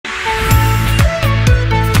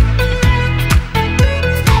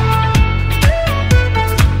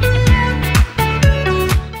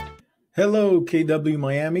Hello, KW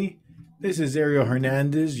Miami. This is Ariel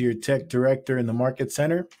Hernandez, your tech director in the Market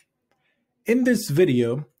Center. In this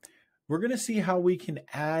video, we're going to see how we can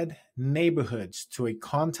add neighborhoods to a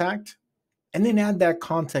contact and then add that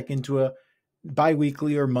contact into a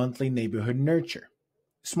biweekly or monthly neighborhood nurture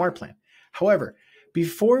smart plan. However,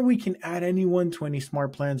 before we can add anyone to any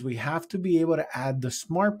smart plans, we have to be able to add the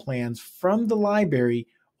smart plans from the library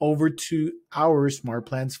over to our smart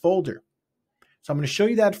plans folder. So I'm going to show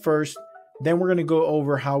you that first. Then we're going to go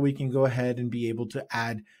over how we can go ahead and be able to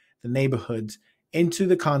add the neighborhoods into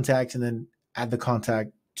the contacts and then add the contact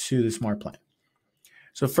to the smart plan.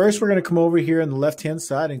 So first we're going to come over here on the left-hand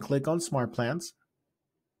side and click on Smart Plans.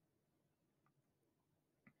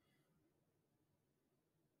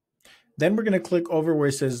 Then we're going to click over where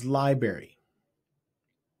it says Library.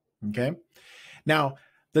 Okay. Now,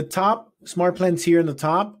 the top smart plans here in the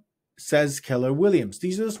top says Keller Williams.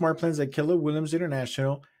 These are the smart plans that Keller Williams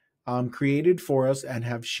International created for us and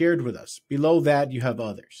have shared with us. Below that, you have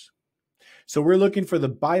others. So we're looking for the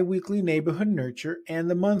biweekly neighborhood nurture and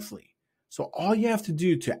the monthly. So all you have to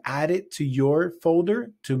do to add it to your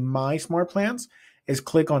folder, to My Smart Plans, is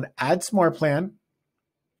click on Add Smart Plan.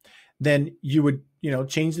 Then you would,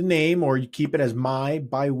 change the name, or you keep it as My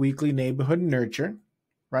Biweekly Neighborhood Nurture,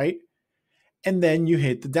 right? And then you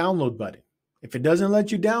hit the download button. If it doesn't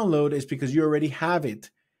let you download, it's because you already have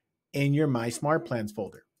it in your My Smart Plans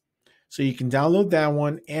folder. So you can download that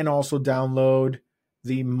one and also download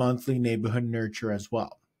the monthly neighborhood nurture as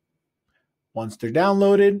well. Once they're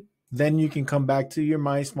downloaded, then you can come back to your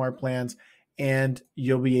My Smart Plans and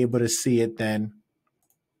you'll be able to see it then.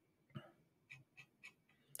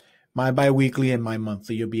 My biweekly and my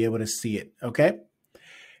monthly, you'll be able to see it. Okay,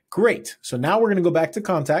 great. So now we're going to go back to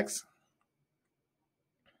contacts.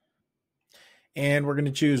 And we're going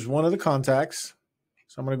to choose one of the contacts.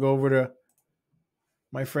 So I'm going to go over to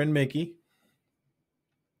my friend Mickey.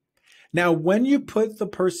 Now, when you put the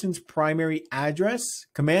person's primary address,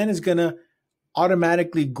 Command is going to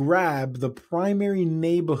automatically grab the primary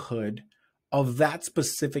neighborhood of that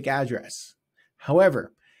specific address.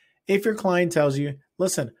 However, if your client tells you,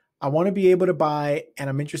 listen, I want to be able to buy, and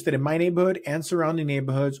I'm interested in my neighborhood and surrounding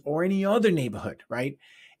neighborhoods or any other neighborhood, right?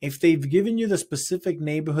 If they've given you the specific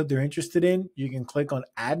neighborhood they're interested in, you can click on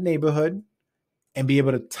Add Neighborhood and be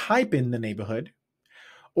able to type in the neighborhood.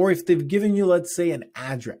 Or if they've given you, let's say, an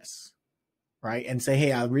address, right? And say,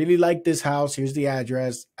 hey, I really like this house. Here's the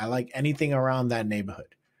address. I like anything around that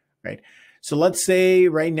neighborhood, right? So let's say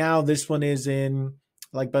right now this one is in,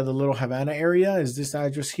 like, by the Little Havana area, is this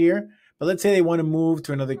address here. But let's say they want to move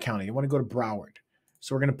to another county. They want to go to Broward.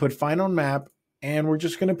 So we're going to put Find on Map, and we're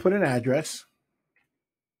just going to put an address.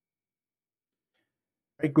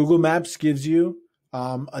 Right? Google Maps gives you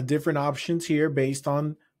a different options here based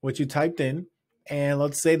on what you typed in. And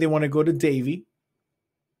let's say they want to go to Davie.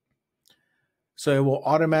 So it will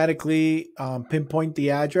automatically pinpoint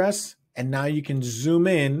the address. And now you can zoom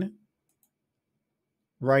in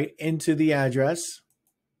right into the address.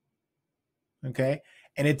 Okay.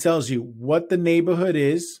 And it tells you what the neighborhood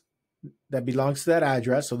is that belongs to that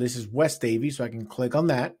address. So this is West Davie. So I can click on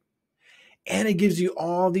that. And it gives you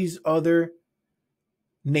all these other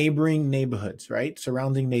neighboring neighborhoods, right?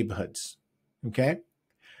 Surrounding neighborhoods. Okay.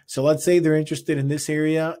 So let's say they're interested in this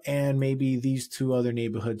area and maybe these two other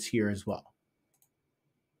neighborhoods here as well.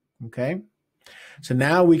 Okay. So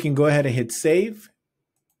now we can go ahead and hit save.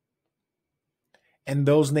 And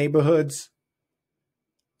those neighborhoods,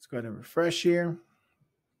 let's go ahead and refresh here.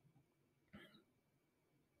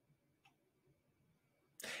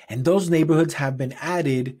 And those neighborhoods have been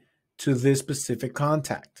added to this specific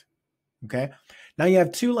contact. Okay. Now you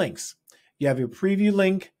have two links. You have your preview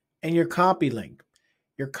link and your copy link.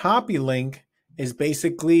 Your copy link is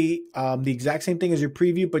basically the exact same thing as your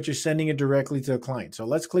preview, but you're sending it directly to the client. So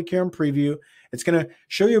let's click here on preview. It's going to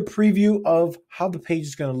show you a preview of how the page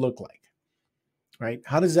is going to look like, right?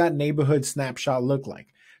 How does that neighborhood snapshot look like?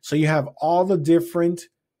 So you have all the different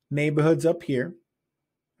neighborhoods up here.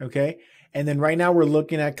 Okay. And then right now we're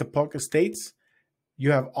looking at Kapok Estates.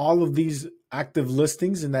 You have all of these active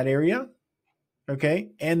listings in that area.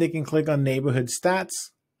 Okay. And they can click on neighborhood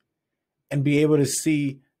stats and be able to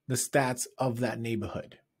see the stats of that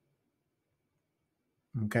neighborhood.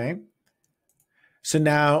 Okay. So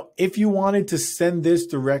now if you wanted to send this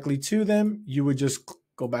directly to them, you would just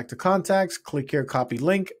go back to contacts, click here, copy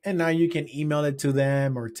link, and now you can email it to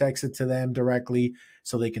them or text it to them directly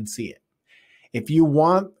so they can see it. If you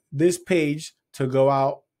want this page to go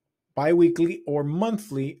out biweekly or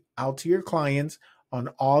monthly out to your clients on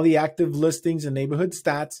all the active listings and neighborhood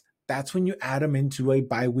stats, that's when you add them into a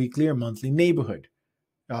biweekly or monthly neighborhood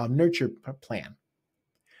nurture plan.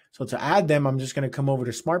 So to add them, I'm just going to come over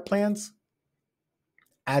to Smartplans,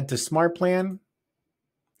 add to Smartplan,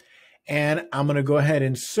 and I'm going to go ahead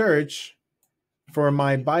and search for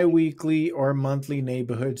my biweekly or monthly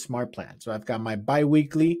neighborhood smart plan. So I've got my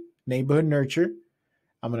biweekly neighborhood nurture.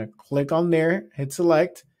 I'm going to click on there, hit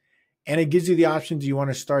select, and it gives you the option. Do you want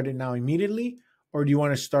to start it now immediately, or do you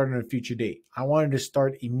want to start on a future date? I wanted to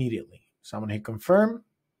start immediately. So I'm going to hit confirm.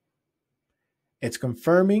 It's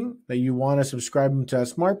confirming that you want to subscribe them to a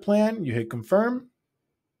smart plan. You hit confirm.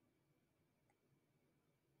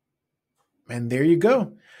 And there you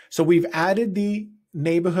go. So we've added the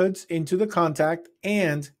neighborhoods into the contact,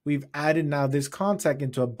 and we've added now this contact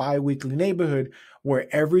into a bi-weekly neighborhood where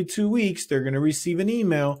every 2 weeks they're going to receive an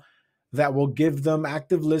email that will give them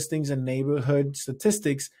active listings and neighborhood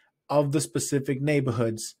statistics of the specific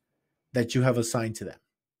neighborhoods that you have assigned to them.